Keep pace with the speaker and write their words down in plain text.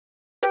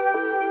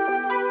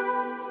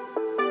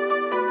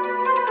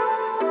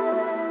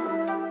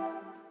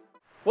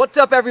What's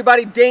up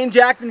everybody, Dane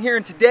Jackson here,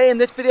 and today in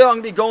this video I'm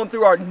going to be going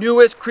through our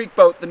newest creek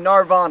boat, the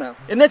Nirvana.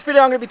 In this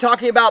video I'm going to be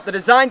talking about the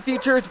design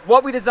features,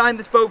 what we designed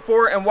this boat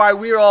for, and why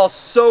we are all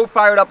so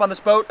fired up on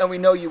this boat, and we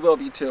know you will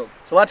be too.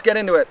 So let's get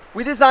into it.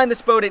 We designed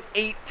this boat at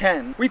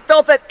 8'10". We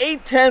felt that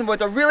 8'10" was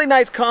a really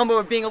nice combo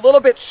of being a little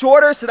bit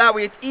shorter so that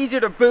way it's easier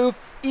to boof,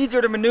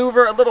 easier to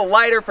maneuver, a little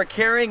lighter for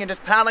carrying and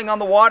just paddling on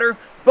the water.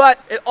 But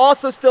it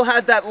also still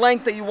has that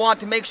length that you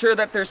want to make sure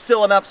that there's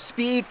still enough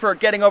speed for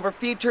getting over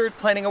features,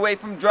 planing away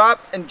from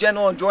drops, and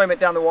general enjoyment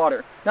down the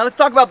water. Now let's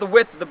talk about the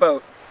width of the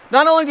boat.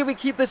 Not only did we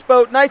keep this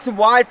boat nice and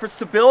wide for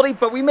stability,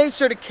 but we made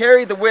sure to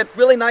carry the width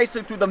really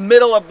nicely through the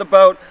middle of the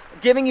boat,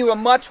 giving you a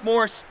much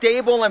more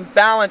stable and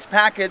balanced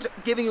package,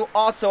 giving you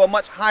also a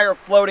much higher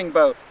floating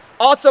boat.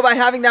 Also, by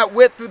having that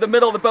width through the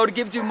middle of the boat, it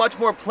gives you much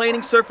more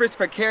planing surface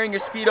for carrying your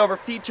speed over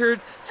features,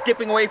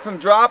 skipping away from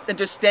drop, and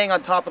just staying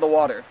on top of the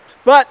water.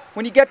 But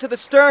when you get to the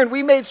stern,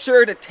 we made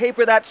sure to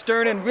taper that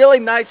stern in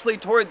really nicely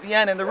toward the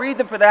end. And the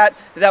reason for that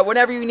is that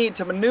whenever you need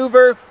to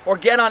maneuver or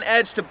get on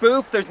edge to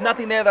boof, there's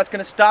nothing there that's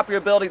going to stop your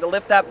ability to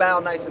lift that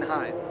bow nice and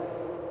high.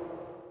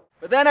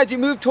 But then as you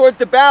move towards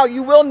the bow,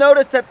 you will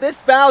notice that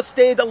this bow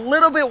stays a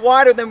little bit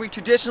wider than we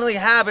traditionally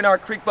have in our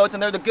creek boats,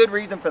 and there's a good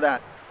reason for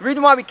that. The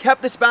reason why we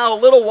kept this bow a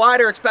little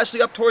wider,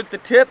 especially up towards the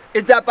tip,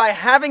 is that by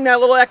having that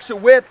little extra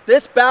width,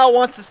 this bow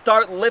wants to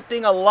start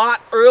lifting a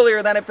lot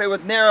earlier than if it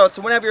was narrow.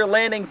 So whenever you're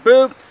landing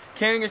boof,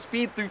 carrying your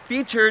speed through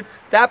features,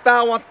 that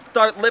bow wants to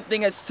start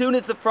lifting as soon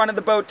as the front of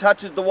the boat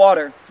touches the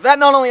water. So that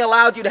not only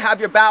allows you to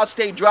have your bow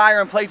stay drier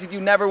in places you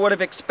never would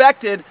have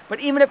expected, but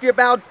even if your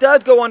bow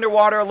does go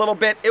underwater a little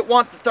bit, it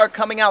wants to start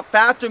coming out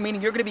faster,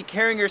 meaning you're going to be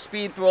carrying your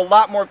speed through a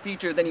lot more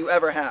features than you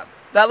ever have.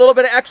 That little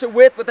bit of extra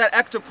width with that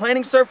extra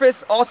planing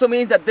surface also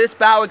means that this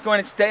bow is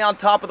going to stay on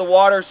top of the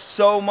water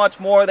so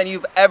much more than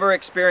you've ever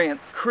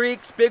experienced.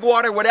 Creeks, big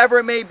water, whatever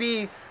it may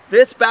be,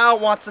 this bow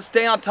wants to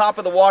stay on top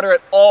of the water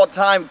at all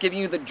times, giving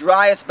you the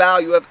driest bow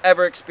you have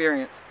ever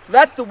experienced. So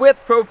that's the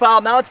width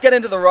profile. Now let's get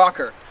into the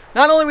rocker.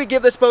 Not only do we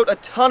give this boat a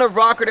ton of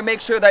rocker to make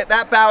sure that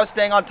that bow is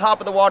staying on top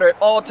of the water at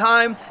all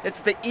time,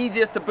 it's the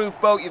easiest to boof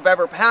boat you've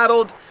ever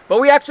paddled,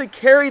 but we actually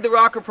carry the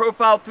rocker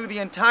profile through the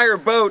entire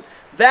boat.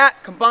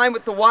 That, combined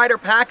with the wider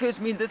package,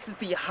 means this is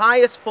the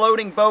highest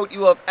floating boat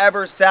you have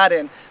ever sat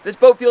in. This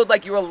boat feels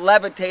like you are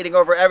levitating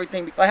over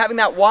everything. By having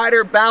that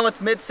wider,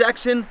 balanced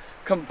midsection,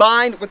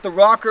 combined with the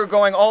rocker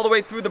going all the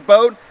way through the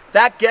boat,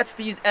 that gets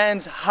these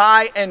ends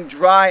high and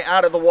dry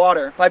out of the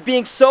water. By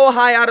being so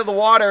high out of the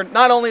water,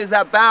 not only is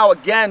that bow,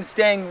 again,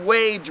 staying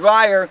way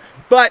drier,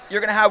 but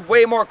you're going to have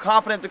way more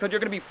confidence because you're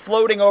going to be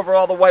floating over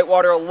all the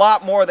whitewater a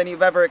lot more than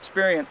you've ever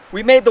experienced.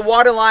 We made the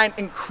water line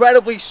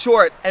incredibly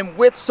short, and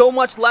with so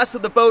much less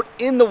of the boat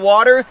in the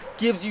water,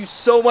 gives you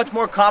so much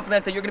more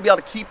confidence that you're going to be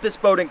able to keep this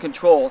boat in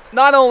control.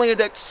 Not only is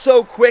it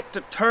so quick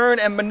to turn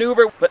and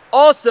maneuver, but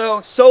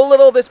also so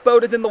little of this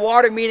boat is in the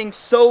water, meaning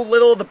so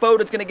little of the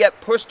boat is going to get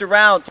pushed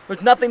around.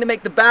 There's nothing to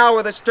make the bow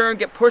or the stern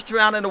get pushed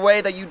around in a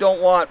way that you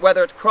don't want,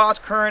 whether it's cross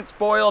current,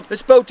 spoiled.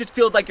 This boat just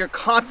feels like you're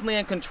constantly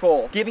in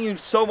control, giving you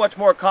so much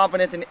more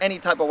confidence in any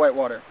type of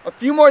whitewater. A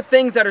few more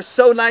things that are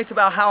so nice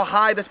about how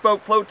high this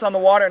boat floats on the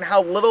water and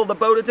how little the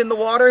boat is in the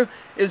water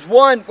is,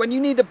 one, when you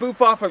need to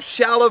boof off of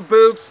shallow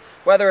boofs,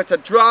 whether it's a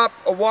drop,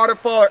 a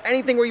waterfall, or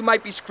anything where you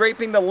might be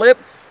scraping the lip,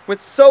 with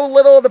so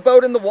little of the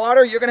boat in the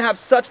water, you're going to have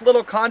such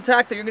little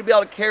contact that you're going to be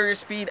able to carry your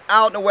speed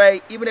out and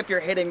away even if you're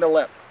hitting the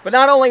lip. But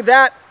not only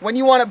that, when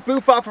you want to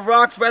boof off of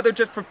rocks, whether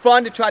just for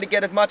fun to try to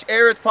get as much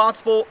air as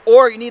possible,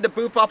 or you need to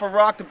boof off a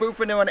rock to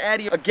boof into an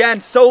eddy, again,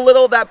 so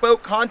little of that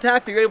boat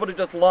contact that you're able to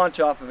just launch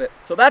off of it.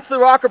 So that's the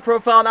rocker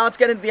profile. Now let's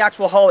get into the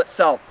actual hull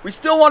itself. We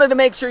still wanted to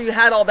make sure you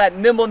had all that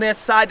nimbleness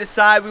side to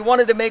side. We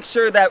wanted to make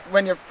sure that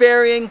when you're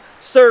ferrying,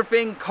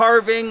 surfing,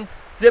 carving,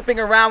 zipping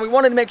around, we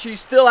wanted to make sure you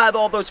still had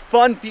all those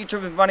fun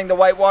features of running the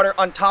whitewater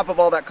on top of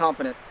all that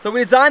confidence. So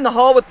we designed the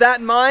hull with that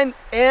in mind,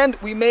 and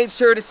we made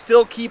sure to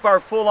still keep our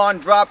full-on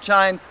drop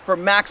chine for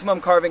maximum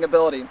carving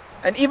ability.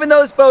 And even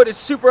though this boat is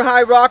super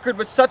high rockered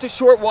with such a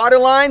short water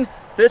line,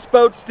 this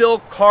boat still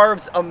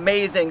carves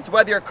amazing. So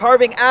whether you're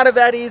carving out of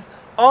eddies,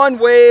 on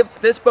waves,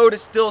 this boat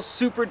is still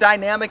super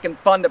dynamic and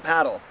fun to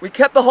paddle. We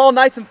kept the hull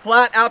nice and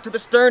flat out to the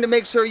stern to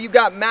make sure you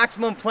got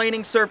maximum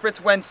planing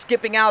surface when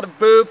skipping out of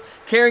boof,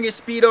 carrying your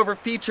speed over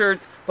features,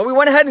 but we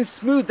went ahead and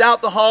smoothed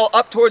out the hull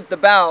up towards the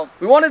bow.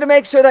 We wanted to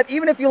make sure that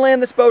even if you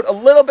land this boat a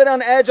little bit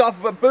on edge off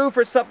of a boof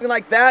or something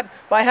like that,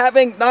 by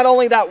having not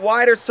only that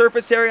wider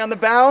surface area on the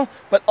bow,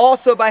 but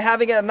also by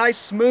having a nice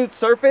smooth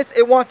surface,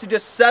 it wants to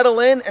just settle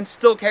in and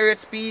still carry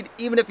its speed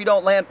even if you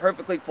don't land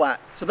perfectly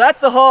flat. So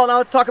that's the hull. Now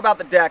let's talk about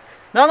the deck.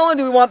 Not only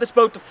do we want this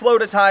boat to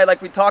float as high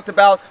like we talked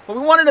about, but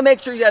we wanted to make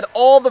sure you had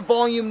all the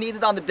volume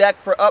needed on the deck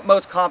for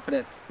utmost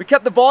confidence. We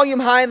kept the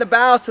volume high in the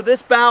bow, so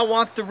this bow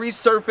wants to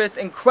resurface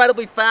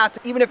incredibly fast,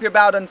 even if your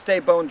bow doesn't stay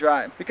bone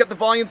dry. We kept the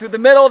volume through the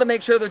middle to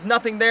make sure there's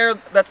nothing there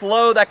that's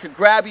low that could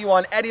grab you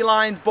on eddy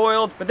lines,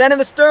 boiled. But then in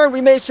the stern,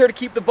 we made sure to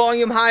keep the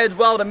volume high as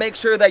well to make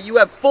sure that you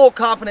have full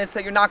confidence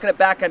that you're not going to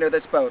back enter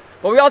this boat.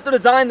 But we also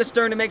designed the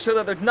stern to make sure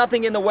that there's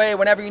nothing in the way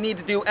whenever you need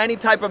to do any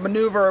type of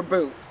maneuver or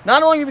boof.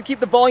 Not only do we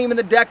keep the volume in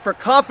the deck for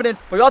confidence,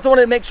 but we also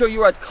wanted to make sure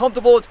you are as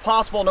comfortable as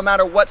possible no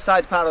matter what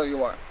size paddler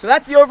you are. So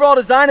that's the overall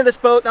design of this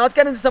boat. Now let's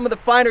get into some of the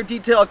finer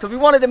details, because we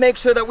wanted to make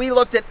sure that we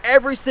looked at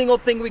every single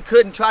thing we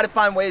could and try to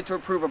find ways to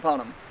improve upon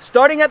them.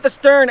 Starting at the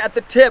stern, at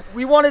the tip,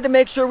 we wanted to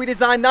make sure we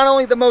designed not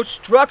only the most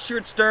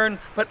structured stern,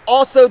 but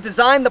also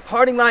designed the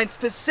parting line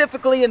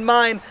specifically in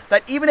mind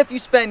that even if you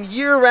spend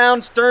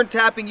year-round stern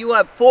tapping, you will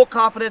have full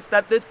confidence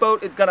that this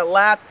boat is going to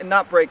last and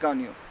not break on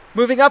you.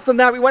 Moving up from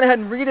that, we went ahead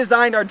and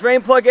redesigned our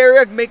drain plug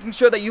area, making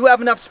sure that you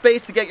have enough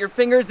space to get your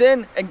fingers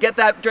in and get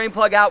that drain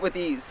plug out with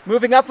ease.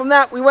 Moving up from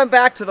that, we went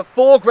back to the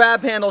full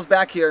grab handles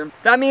back here.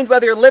 That means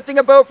whether you're lifting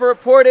a boat for a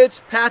portage,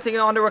 passing it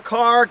onto a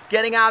car,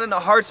 getting out in a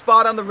hard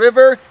spot on the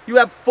river, you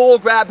have full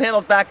grab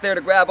handles back there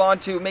to grab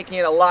onto, making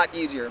it a lot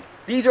easier.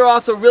 These are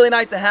also really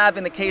nice to have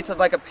in the case of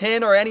like a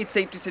pin or any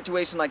safety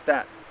situation like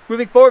that.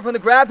 Moving forward from the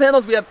grab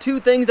handles, we have two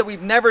things that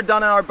we've never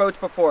done on our boats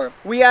before.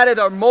 We added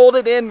our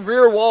molded in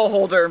rear wall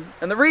holder.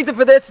 And the reason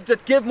for this is to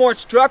give more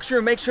structure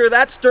and make sure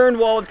that stern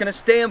wall is going to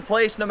stay in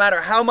place no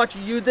matter how much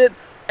you use it,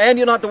 and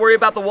you don't have to worry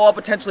about the wall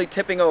potentially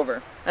tipping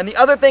over. And the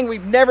other thing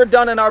we've never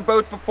done in our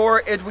boat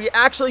before is we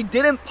actually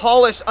didn't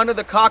polish under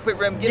the cockpit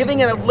rim, giving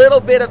it a little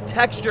bit of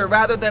texture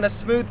rather than a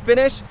smooth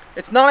finish.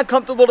 It's not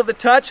uncomfortable to the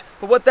touch,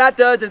 but what that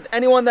does is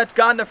anyone that's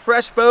gotten a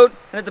fresh boat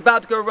and is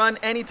about to go run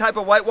any type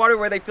of whitewater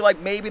where they feel like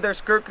maybe their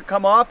skirt could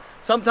come off,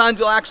 sometimes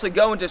you'll actually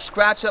go and just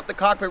scratch up the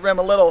cockpit rim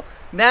a little.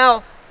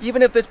 Now,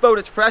 even if this boat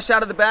is fresh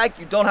out of the bag,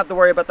 you don't have to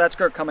worry about that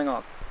skirt coming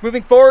off.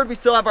 Moving forward, we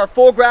still have our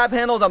full grab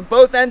handles on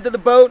both ends of the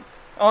boat.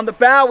 On the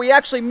bow, we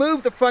actually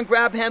moved the front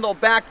grab handle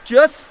back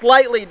just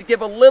slightly to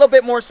give a little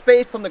bit more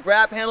space from the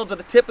grab handle to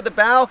the tip of the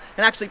bow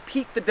and actually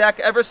peak the deck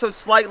ever so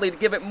slightly to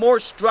give it more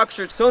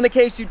structure. So in the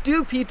case you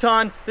do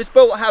piton, this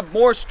boat will have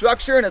more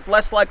structure and is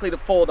less likely to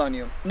fold on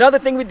you. Another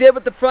thing we did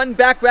with the front and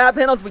back grab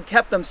handles, we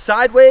kept them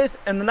sideways.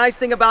 And the nice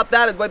thing about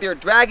that is whether you're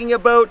dragging a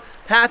boat,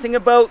 passing a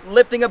boat,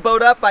 lifting a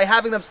boat up, by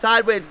having them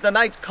sideways, it's a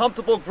nice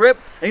comfortable grip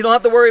and you don't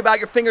have to worry about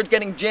your fingers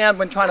getting jammed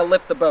when trying to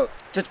lift the boat.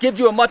 Just gives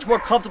you a much more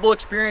comfortable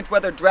experience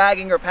whether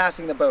dragging or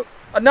passing the boat.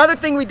 Another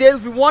thing we did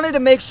is we wanted to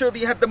make sure that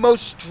you had the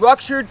most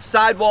structured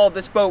sidewall of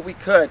this boat we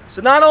could.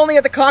 So not only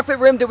at the cockpit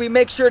rim did we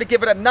make sure to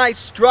give it a nice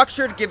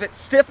structure, to give it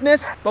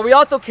stiffness, but we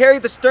also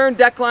carried the stern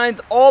deck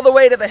lines all the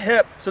way to the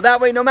hip. So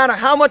that way, no matter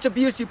how much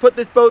abuse you put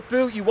this boat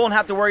through, you won't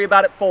have to worry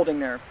about it folding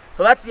there.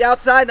 So that's the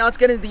outside. Now let's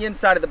get into the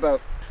inside of the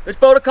boat. This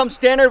boat will come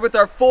standard with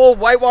our full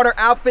whitewater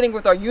outfitting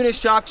with our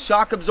Unishock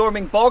shock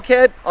absorbing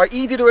bulkhead, our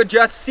easy to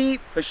adjust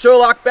seat, the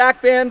Sherlock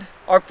back band,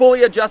 our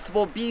fully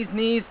adjustable bee's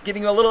knees,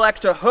 giving you a little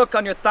extra hook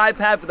on your thigh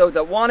pad for those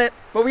that want it.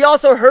 But we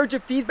also heard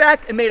your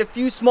feedback and made a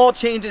few small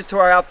changes to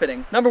our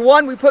outfitting. Number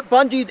one, we put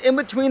bungees in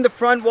between the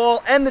front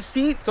wall and the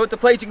seat, so it's a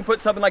place you can put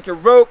something like your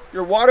rope,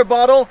 your water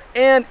bottle,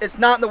 and it's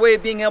not in the way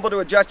of being able to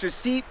adjust your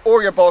seat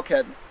or your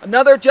bulkhead.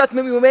 Another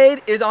adjustment we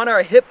made is on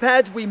our hip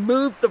pads. We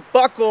moved the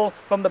buckle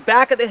from the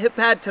back of the hip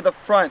pad to the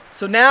front.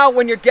 So now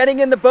when you're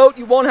getting in the boat,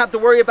 you won't have to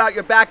worry about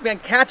your back man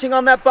catching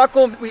on that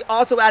buckle. We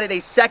also added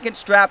a second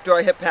strap to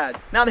our hip pads.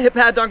 Now the hip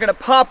pads aren't going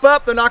to pop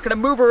up. They're not going to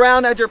move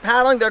around as you're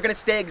paddling. They're going to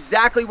stay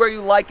exactly where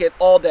you like it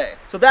all day.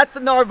 So that's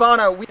the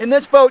Nirvana. In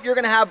this boat, you're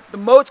going to have the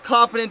most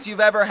confidence you've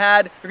ever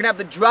had. You're going to have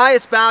the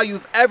driest bow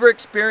you've ever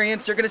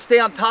experienced. You're going to stay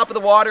on top of the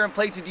water in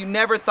places you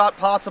never thought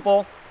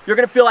possible. You're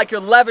going to feel like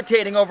you're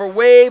levitating over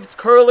waves,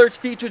 curlers,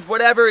 features,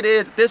 whatever it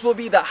is. This will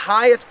be the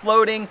highest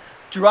floating,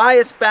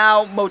 driest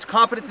bow, most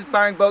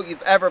confidence-inspiring boat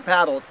you've ever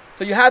paddled.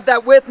 So you have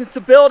that width and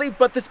stability,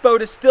 but this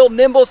boat is still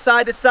nimble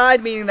side to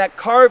side, meaning that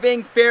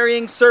carving,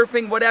 ferrying,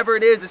 surfing, whatever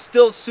it is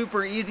still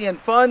super easy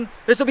and fun.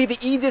 This will be the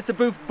easiest to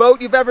boof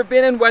boat you've ever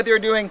been in, whether you're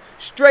doing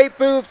straight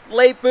boofs,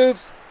 late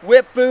boofs,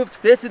 whip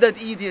boofs. This is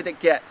as easy as it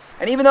gets.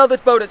 And even though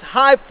this boat is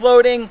high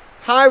floating,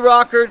 high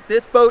rocker,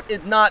 this boat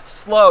is not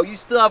slow. You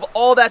still have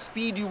all that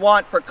speed you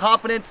want for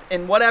confidence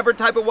in whatever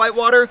type of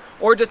whitewater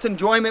or just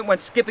enjoyment when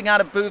skipping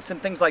out of boofs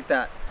and things like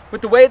that. With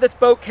the way this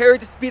boat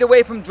carries the speed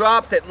away from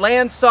drops, it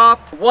lands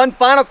soft. One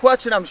final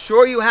question I'm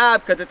sure you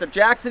have, because it's a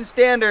Jackson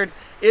standard,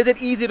 is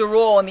it easy to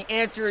roll? And the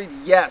answer is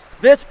yes.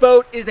 This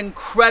boat is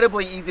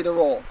incredibly easy to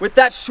roll. With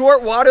that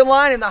short water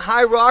line and the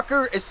high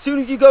rocker, as soon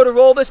as you go to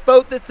roll this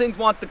boat, this thing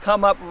wants to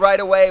come up right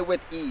away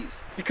with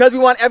ease. Because we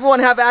want everyone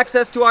to have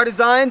access to our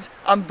designs,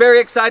 I'm very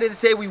excited to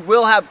say we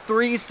will have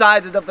 3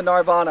 sizes of the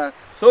Nirvana.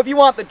 So if you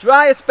want the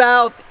driest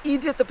bow, the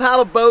easiest to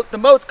paddle boat, the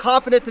most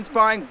confidence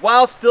inspiring,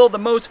 while still the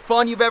most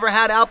fun you've ever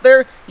had out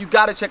there, you've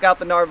got to check out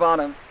the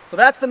Nirvana. Well,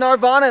 that's the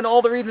Nirvana and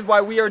all the reasons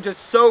why we are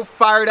just so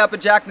fired up at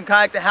Jackson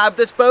Kayak to have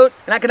this boat,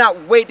 and I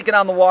cannot wait to get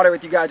on the water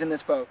with you guys in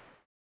this boat.